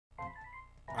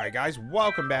Alright guys,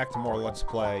 welcome back to more Let's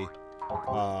Play,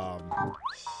 what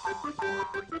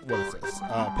is this?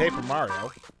 Paper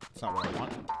Mario. That's not what I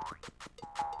want.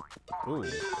 Ooh,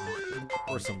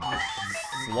 or some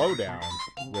slowdown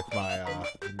with my,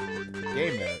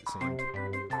 game there, it seemed.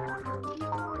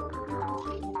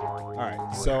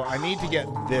 Alright, so I need to get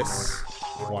this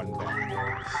one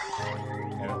back.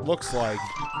 And it looks like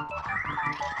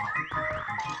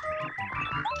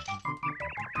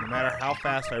no matter how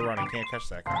fast I run, I can't catch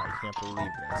that guy. I can't believe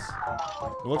this.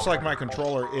 It looks like my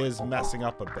controller is messing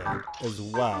up a bit as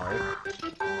well.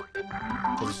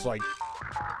 Because it's like,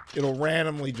 it'll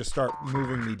randomly just start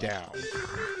moving me down.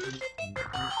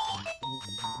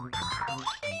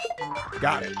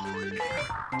 Got it.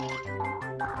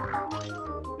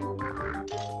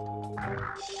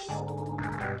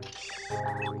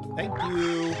 Thank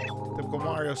you. Typical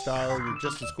Mario style. You're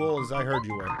just as cool as I heard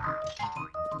you were.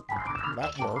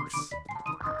 That works.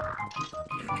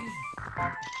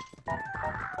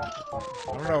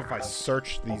 I don't know if I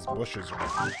searched these bushes or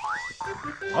not.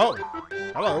 Oh!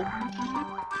 Hello!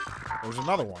 There's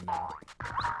another one now.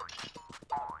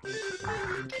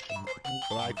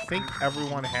 But I think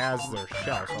everyone has their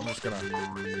shell, so I'm just gonna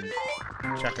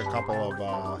check a couple of,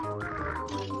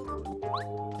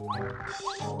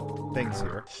 things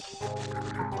here.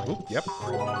 Oop, yep.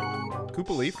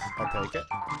 Kooper leaf, I'll take it.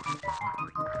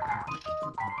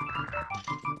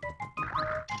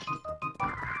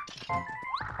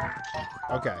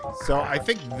 Okay, so I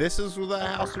think this is the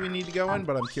house we need to go in,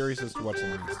 but I'm curious as to what's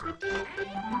in these two.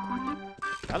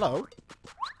 Hello.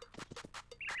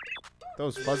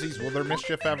 Those fuzzies, will their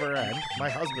mischief ever end? My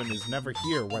husband is never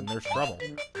here when there's trouble.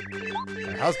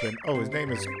 My husband? Oh, his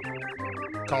name is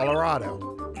Colorado.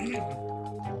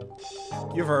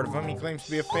 You've heard of him. He claims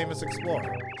to be a famous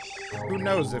explorer. Who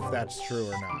knows if that's true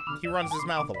or not? He runs his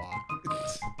mouth a lot.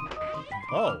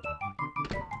 Oh.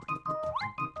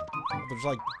 There's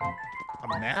like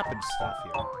a map and stuff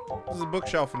here. This is a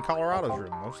bookshelf in Colorado's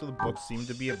room. Most of the books seem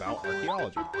to be about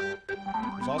archaeology.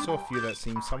 There's also a few that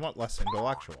seem somewhat less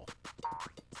intellectual.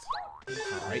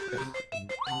 Alright.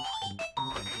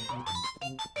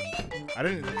 I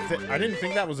didn't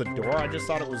think that was a door. I just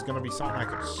thought it was gonna be something I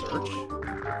could search.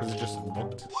 Because it just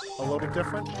looked a little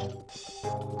different.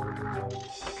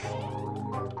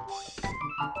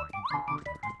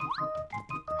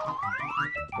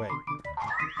 Wait.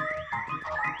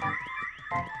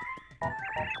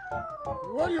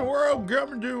 What in the world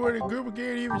coming to when a Kooper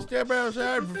can't even step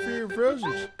outside for fear of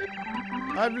fuzzies?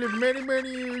 I've lived many, many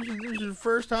years, and this is the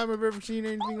first time I've ever seen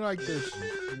anything like this.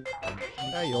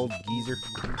 Hey, you old geezer.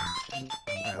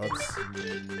 Alright, let's...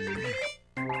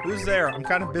 Who's there? I'm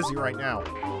kind of busy right now.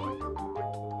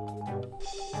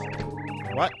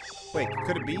 What? Wait,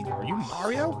 could it be? Are you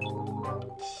Mario?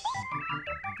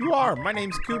 You are! My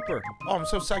name's Kooper. Oh, I'm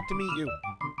so psyched to meet you.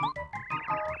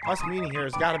 Us meeting here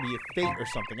has got to be a fate or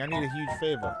something. I need a huge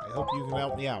favor. I hope you can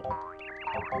help me out.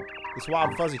 This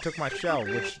wild fuzzy took my shell,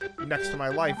 which, next to my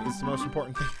life, is the most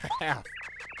important thing I have.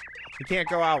 I can't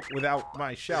go out without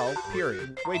my shell,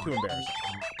 period. Way too embarrassing.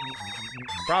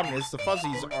 The problem is, the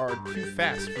fuzzies are too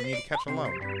fast for me to catch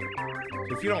alone.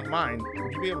 So if you don't mind,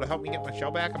 would you be able to help me get my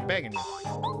shell back? I'm begging you.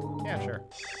 Yeah, sure.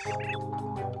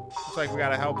 Looks like we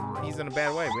gotta help. He's in a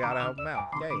bad way. We gotta help him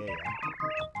out. Yeah.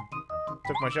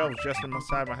 Took my shelves just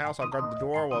inside my house. I'll guard the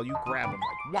door while you grab him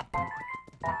like whop.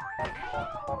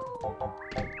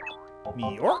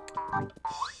 Me york.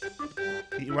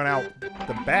 He went out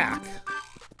the back.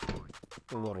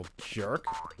 The little jerk.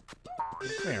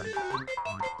 Come here.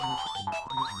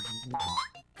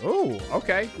 Oh,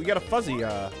 okay. We got a fuzzy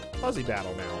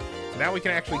battle now. So now we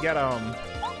can actually get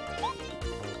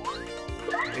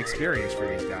experience for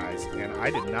these guys, and I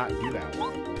did not do that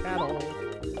one. Paddle.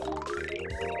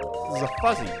 This is a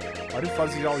fuzzy. Why do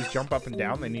fuzzies always jump up and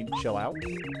down? They need to chill out.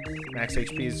 Max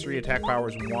HP is 3, attack power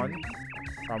is 1.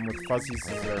 Problem with fuzzies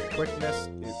is their quickness.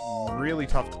 It's really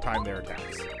tough to time their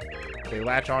attacks. If they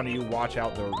latch onto you, watch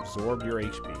out, they'll absorb your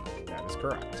HP. That is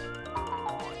correct.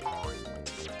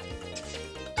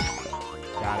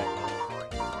 Got it.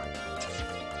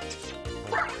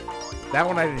 That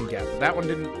one I didn't get. That one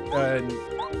didn't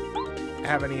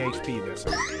have any HP this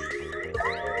time.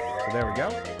 So there we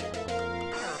go.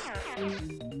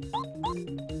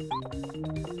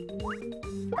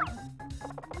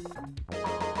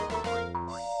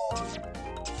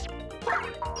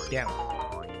 Damn it.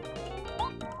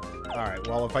 Alright,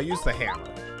 well, if I use the hammer.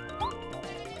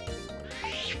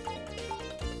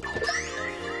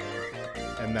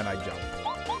 And then I jump.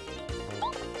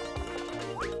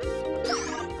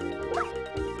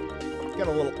 Get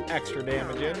a little extra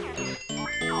damage in.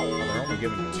 Oh, they're only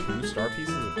giving 2 star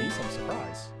pieces apiece? I'm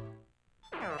surprised.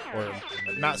 Or,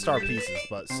 not star pieces,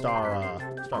 but star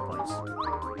points.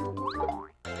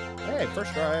 Hey,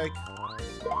 first strike.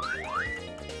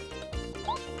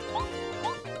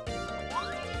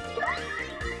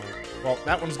 Well,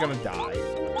 that one's gonna die,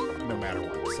 no matter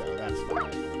what, so that's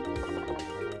fine.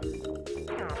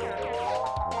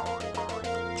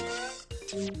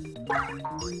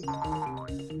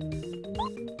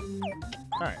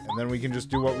 Alright, and then we can just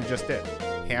do what we just did.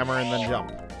 Hammer and then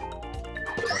jump.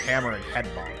 Or hammer and head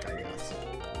bonk, I guess.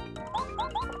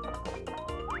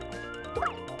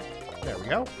 There we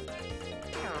go.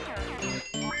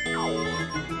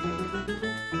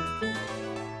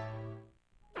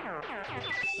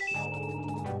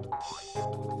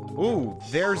 Ooh,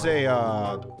 there's a,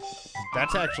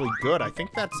 that's actually good. I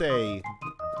think that's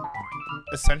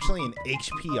essentially an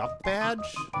HP up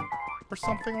badge or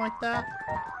something like that.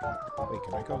 Wait,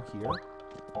 can I go here?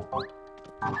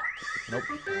 Nope.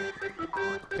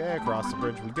 Okay, across the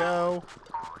bridge we go.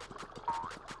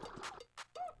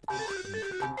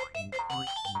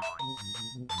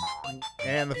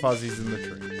 And the fuzzy's in the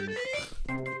tree.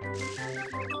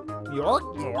 York,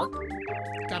 York.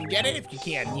 Come get it if you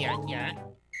can, yeah.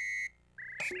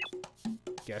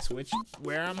 Guess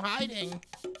where I'm hiding.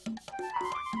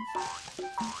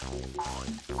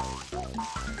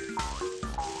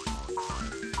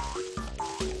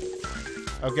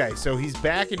 Okay, so he's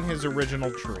back in his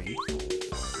original tree.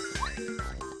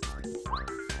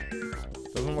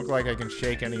 Doesn't look like I can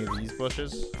shake any of these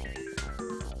bushes.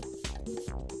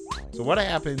 So what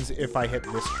happens if I hit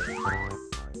this tree?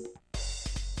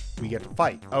 We get to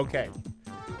fight. Okay.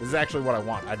 This is actually what I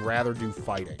want. I'd rather do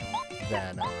fighting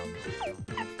than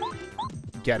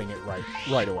getting it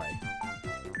right away.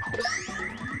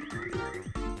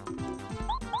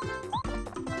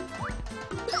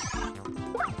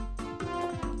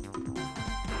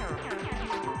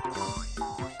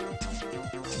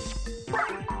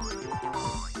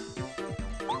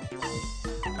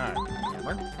 Alright,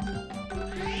 hammer.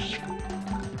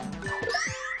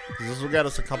 This will get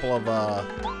us a couple of,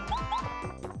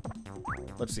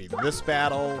 let's see, this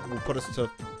battle will put us to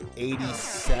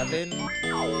 87,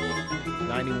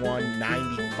 91,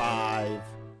 95.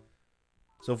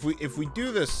 So if we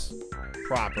do this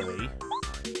properly,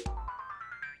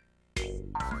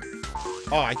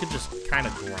 oh, I could just kind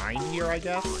of grind here, I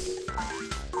guess.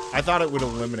 I thought it would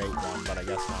eliminate one, but I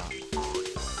guess not.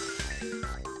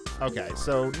 Okay,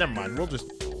 so never mind. We'll just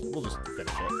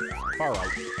finish it. Far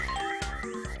right.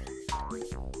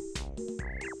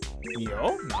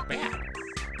 Yo, not bad.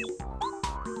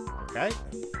 Okay.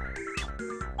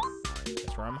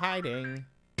 That's where I'm hiding.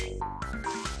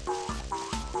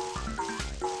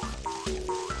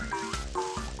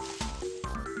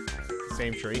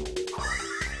 Same tree.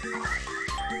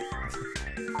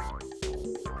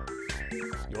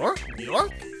 York?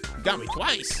 York? You got me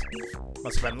twice.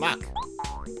 Must have been luck.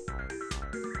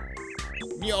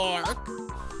 York.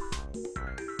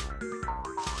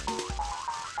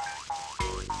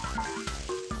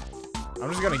 I'm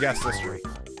just gonna guess this tree.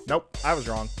 Nope, I was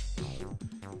wrong.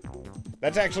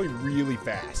 That's actually really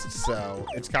fast, so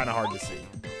it's kind of hard to see.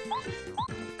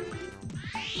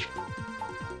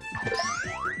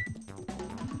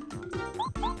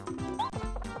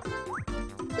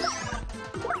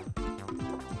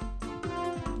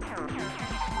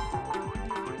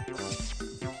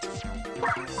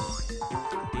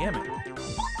 Damn it.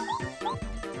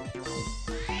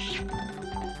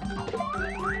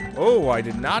 Oh, I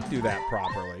did not do that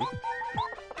properly.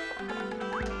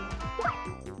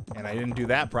 And I didn't do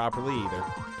that properly either.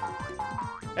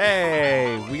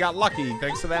 Hey, we got lucky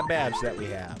thanks to that badge that we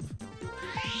have.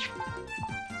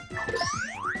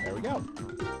 There we go.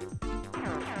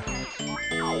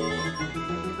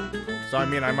 So, I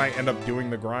mean, I might end up doing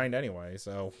the grind anyway,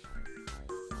 so...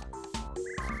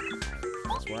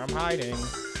 That's where I'm hiding.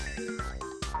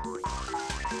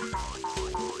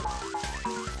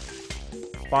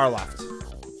 Far left.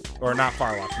 Or not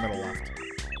far left, middle left.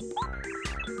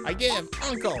 I give,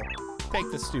 Uncle! Take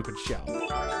this stupid shell.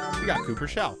 You got Kooper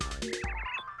shell.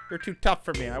 You're too tough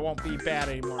for me. I won't be bad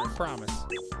anymore, I promise.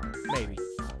 Maybe.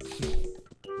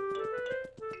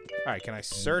 Alright, can I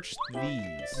search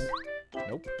these?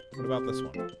 Nope. What about this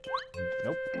one?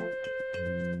 Nope.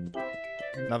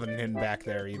 Nothing hidden back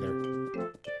there either.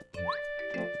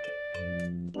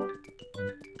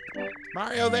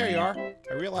 Mario, there you are.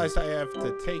 I realized I have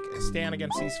to take a stand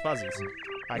against these fuzzies.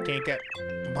 I can't get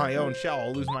my own shell.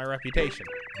 I'll lose my reputation.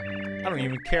 I don't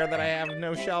even care that I have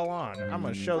no shell on. I'm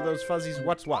gonna show those fuzzies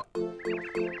what's what. I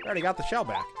already got the shell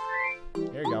back.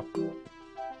 There you go.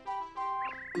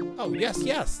 Oh, yes,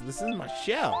 yes. This is my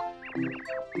shell.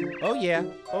 Oh, yeah.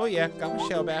 Oh, yeah. Got my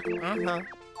shell back. Uh-huh.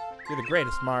 You're the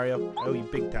greatest, Mario. I owe you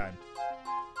big time.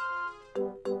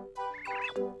 Good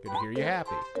to hear you're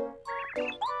happy.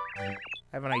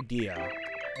 I have an idea.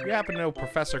 You happen to know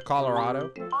Professor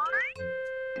Colorado?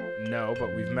 No,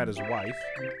 but we've met his wife.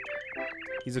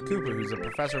 He's a Kooper who's a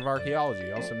professor of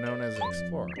archaeology, also known as an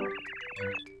explorer.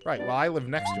 Right, well, I live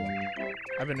next to him.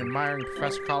 I've been admiring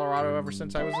Professor Colorado ever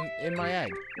since I was in my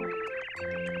egg.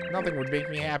 Nothing would make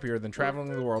me happier than traveling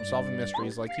the world solving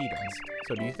mysteries like he does.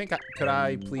 So do you think could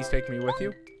I please take me with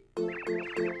you?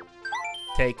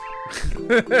 Take.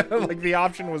 Like the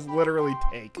option was literally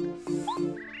take.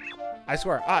 I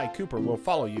swear, I, Kooper, will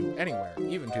follow you anywhere,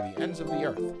 even to the ends of the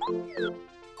earth.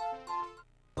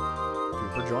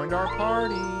 Kooper joined our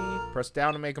party. Press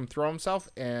down to make him throw himself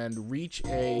and reach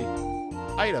a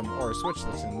item or a switch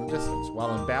that's in the distance.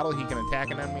 While in battle, he can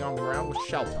attack an enemy on the ground with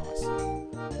Shell Toss,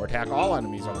 or attack all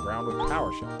enemies on the ground with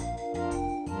Power Shell.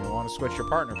 When you want to switch your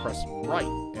partner, press right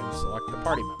and select the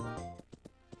party member.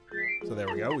 So there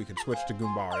we go. We can switch to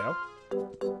Goombario.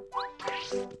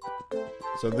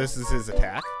 So this is his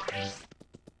attack.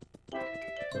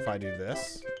 If I do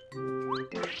this,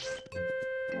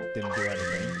 didn't do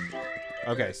anything.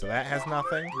 Okay, so that has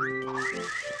nothing.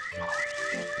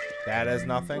 That has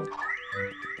nothing.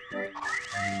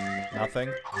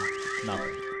 Nothing.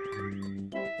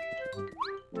 Nothing.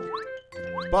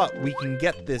 But we can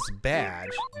get this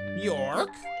badge. York?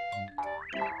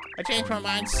 I changed my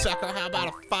mind, sucker. How about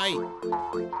a fight?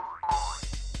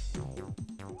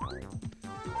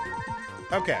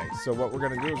 Okay, so what we're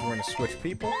going to do is we're going to switch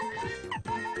people.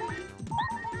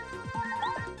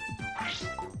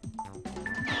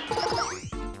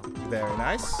 Very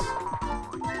nice.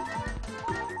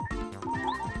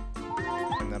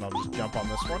 And then I'll just jump on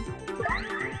this one.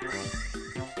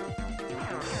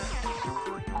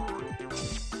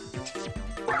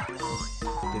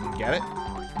 Didn't get it.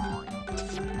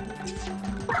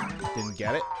 Didn't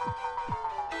get it.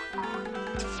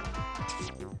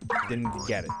 Didn't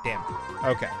get it. Damn it.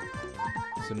 Okay.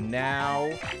 So now,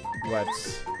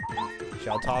 let's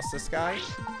Shell Toss this guy.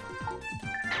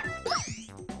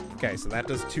 Okay, so that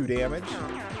does 2 damage.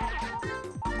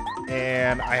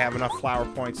 And I have enough flower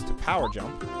points to power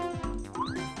jump.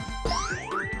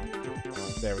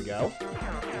 There we go.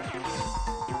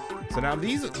 So now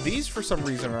these for some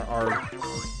reason are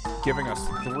giving us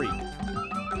 3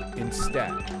 instead.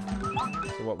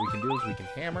 So what we can do is we can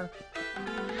hammer.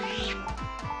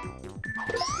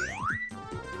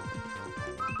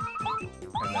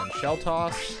 And then Shell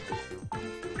Toss.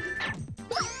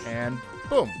 And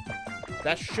boom.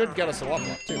 That should get us a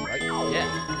level up too, right? Yeah.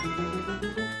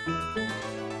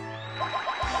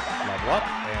 Level up.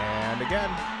 And again.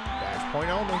 Badge point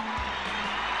only.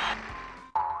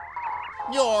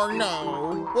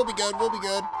 No. We'll be good. We'll be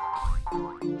good.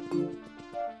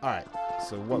 Alright.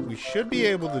 So what we should be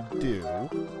able to do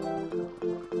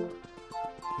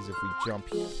is if we jump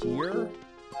here,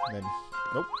 then...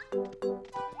 Nope.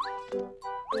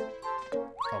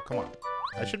 Oh, come on.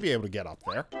 I should be able to get up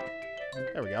there.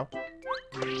 There we go.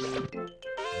 We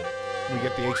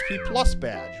get the HP Plus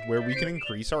badge, where we can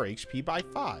increase our HP by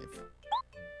 5.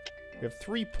 We have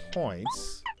 3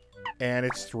 points, and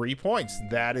it's 3 points.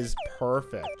 That is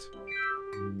perfect.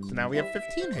 So now we have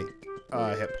 15 hit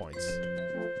points.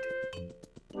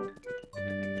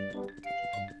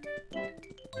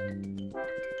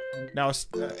 Now,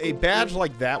 a badge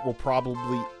like that will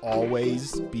probably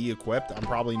always be equipped. I'm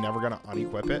probably never going to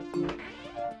unequip it.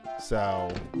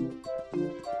 So...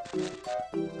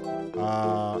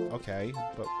 okay,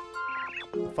 but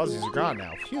the fuzzies are gone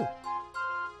now. Phew.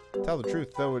 Tell the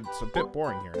truth, though, it's a bit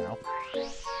boring here now.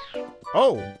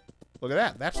 Oh! Look at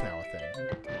that. That's now a thing.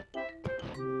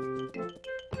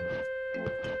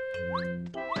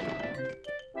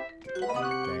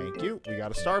 Thank you. We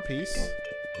got a star piece.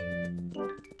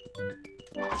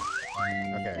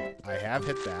 Okay, I have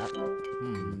hit that.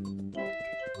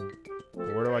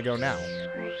 Where do I go now?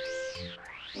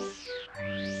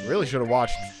 Really should have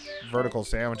watched Vertical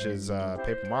Sandwich's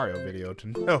Paper Mario video to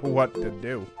know what to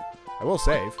do. I will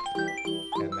save.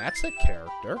 And that's a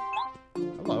character.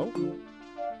 Hello.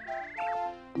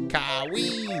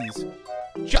 Kaweez!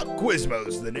 Chuck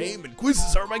Quizmo's the name, and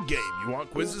quizzes are my game. You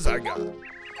want quizzes? I got them.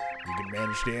 You can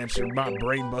manage to answer my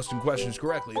brain-busting questions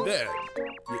correctly, then...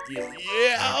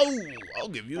 Yeah, I'll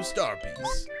give you a star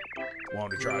piece.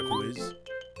 Want to try a quiz?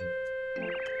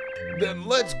 Then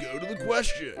let's go to the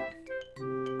question.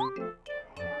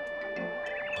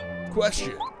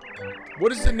 Question.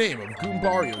 What is the name of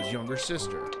Goombario's younger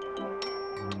sister?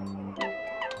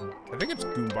 I think it's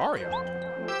Goombario.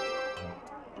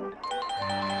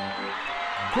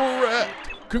 Correct.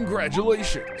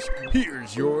 Congratulations.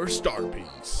 Here's your star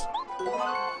piece.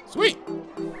 Sweet!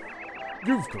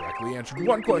 You've correctly answered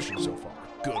one question so far.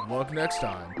 Good luck next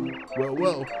time. Well,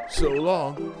 well, so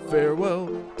long, farewell,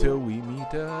 till we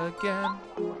meet again.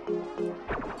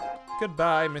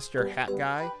 Goodbye, Mr. Hat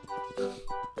Guy.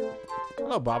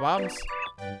 Hello, Bob-Ombs.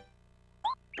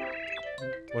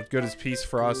 What good is peace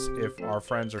for us if our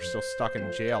friends are still stuck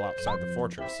in jail outside the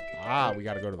fortress? Ah, we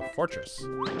gotta go to the fortress.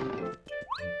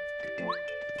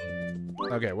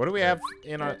 Okay, what do we have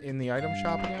in the item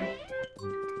shop again?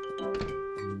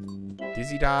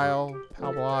 Dizzy Dial,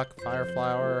 Pal Block, Fire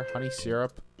Flower, Honey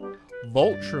Syrup.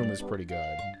 Volt Shroom is pretty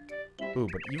good. Ooh,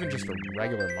 but even just a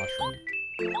regular mushroom.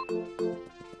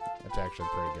 That's actually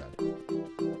pretty good.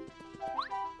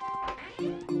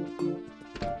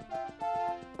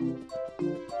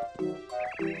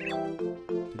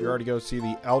 Did you already go see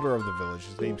the elder of the village?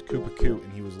 His name's Kooper Coot,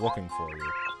 and he was looking for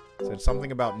you. Said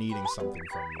something about needing something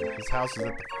from you. His house is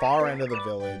at the far end of the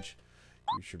village.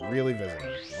 You should really visit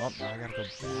him. Well, now I gotta go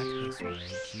back this way.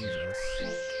 Jesus.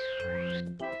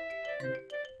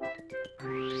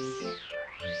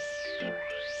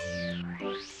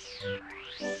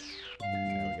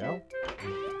 There we go.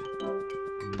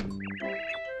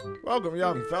 Welcome,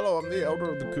 young fellow. I'm the elder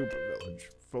of the Kooper village.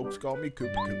 Folks call me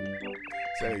Kooper Coot.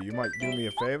 Say, you might do me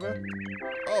a favor?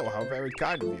 Oh, how very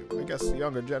kind of you. I guess the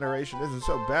younger generation isn't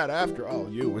so bad after all.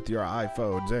 You with your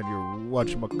iPhones and your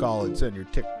whatchamacallits and your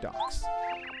TikToks.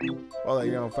 Well,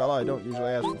 young fella, I don't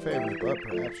usually ask for favors, but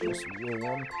perhaps just a little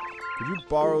one. Could you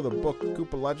borrow the book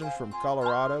Kooper Legends from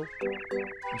Colorado?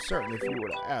 I'm certain if you were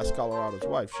to ask Colorado's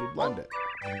wife, she'd lend it.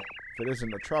 If it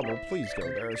isn't a trouble, please go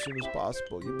there as soon as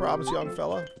possible. You promise, young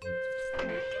fella?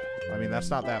 I mean,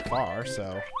 that's not that far,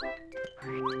 so...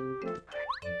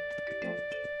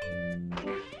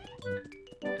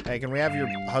 Hey, can we have your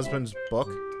husband's book?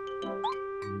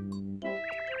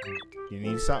 You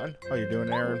need something? Oh, you're doing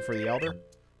an errand for the elder?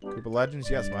 Kooper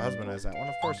Legends? Yes, my husband has that one.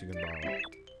 Of course you can borrow it.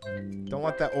 Don't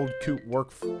let that old coot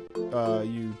work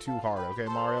you too hard, okay,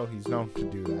 Mario? He's known to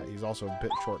do that. He's also a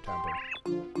bit short-tempered.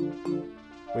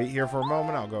 Wait here for a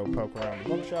moment. I'll go poke around the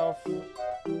bookshelf.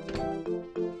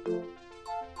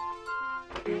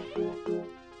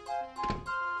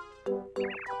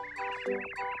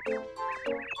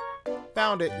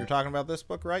 Found it. You're talking about this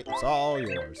book, right? It's all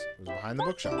yours. It was behind the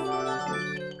bookshelf.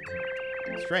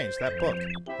 Strange, that book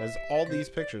has all these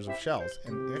pictures of shells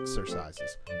and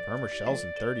exercises. Firmer shells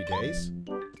in 30 days?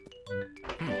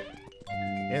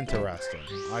 Interesting.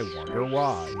 I wonder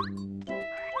why.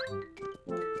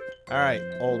 Alright,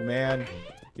 old man.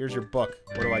 Here's your book.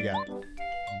 What do I get?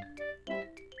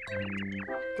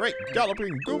 Great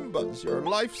galloping Goombas, your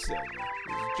lifesaver. This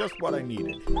is just what I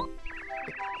needed.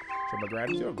 For my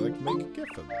gratitude, I'd like to make a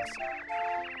gift for this.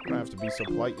 You don't have to be so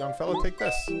polite, young fellow. Take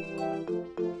this.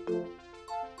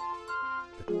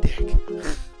 The dick.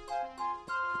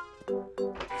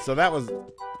 So that was...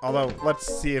 Although, let's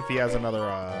see if he has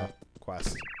another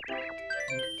quest.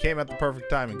 Came at the perfect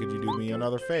time, and could you do me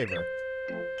another favor?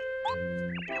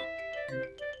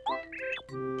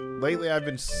 Lately, I've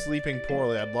been sleeping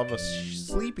poorly. I'd love a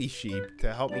sleepy sheep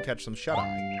to help me catch some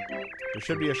shut-eye. There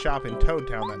should be a shop in Toad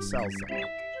Town that sells them.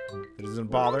 If it doesn't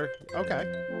bother, okay.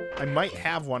 I might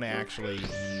have one actually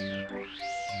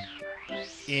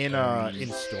in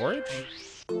storage.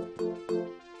 So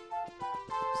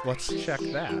let's check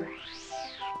that.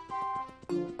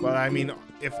 But I mean,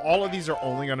 if all of these are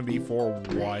only going to be for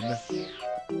one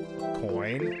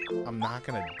coin, I'm not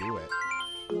going to do it.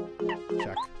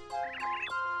 Check.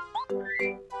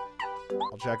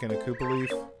 I'll check in a Koopa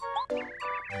Leaf.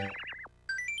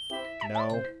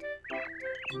 No.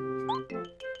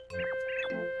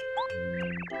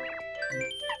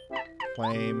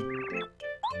 Flame.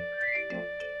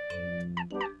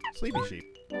 Sleepy sheep.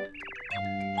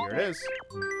 Here it is.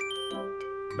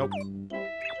 Nope.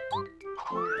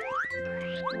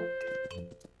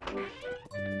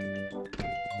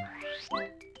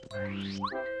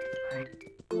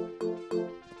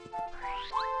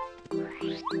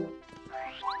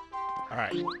 All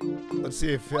right. Let's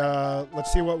see if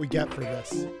let's see what we get for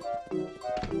this.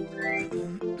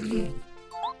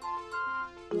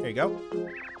 There you go.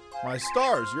 My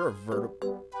stars, you're a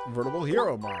veritable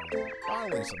hero, Mario.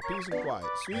 Finally, some peace and quiet.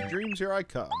 Sweet dreams, here I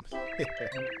come.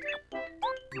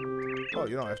 Oh,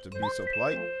 you don't have to be so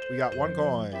polite. We got one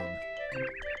coin.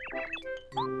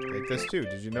 Take this too.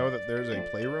 Did you know that there's a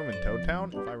playroom in Toad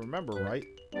Town? If I remember right,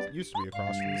 it used to be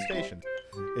across from the station.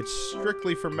 It's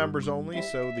strictly for members only,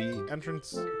 so the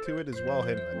entrance to it is well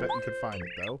hidden. I bet you could find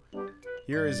it though.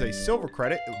 Here is a silver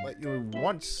credit. It'll let you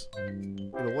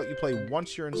play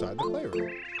once you're inside the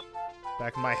playroom.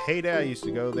 Back in my heyday, I used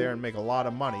to go there and make a lot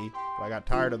of money, But I got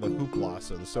tired of the hoopla,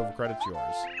 so the silver credit's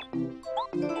yours.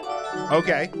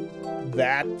 Okay.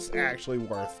 That's actually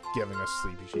worth giving a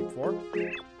sleepy sheep for.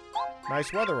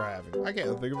 Nice weather we're having. I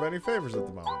can't think of any favors at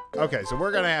the moment. Okay, so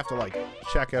we're gonna have to like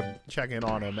check in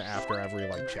on him after every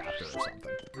like chapter or something.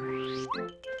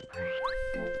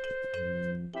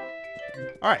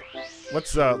 All right, let's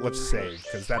save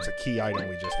because that's a key item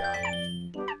we just got.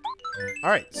 All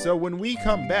right, so when we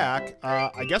come back,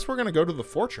 I guess we're gonna go to the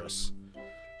fortress.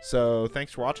 So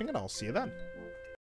thanks for watching, and I'll see you then.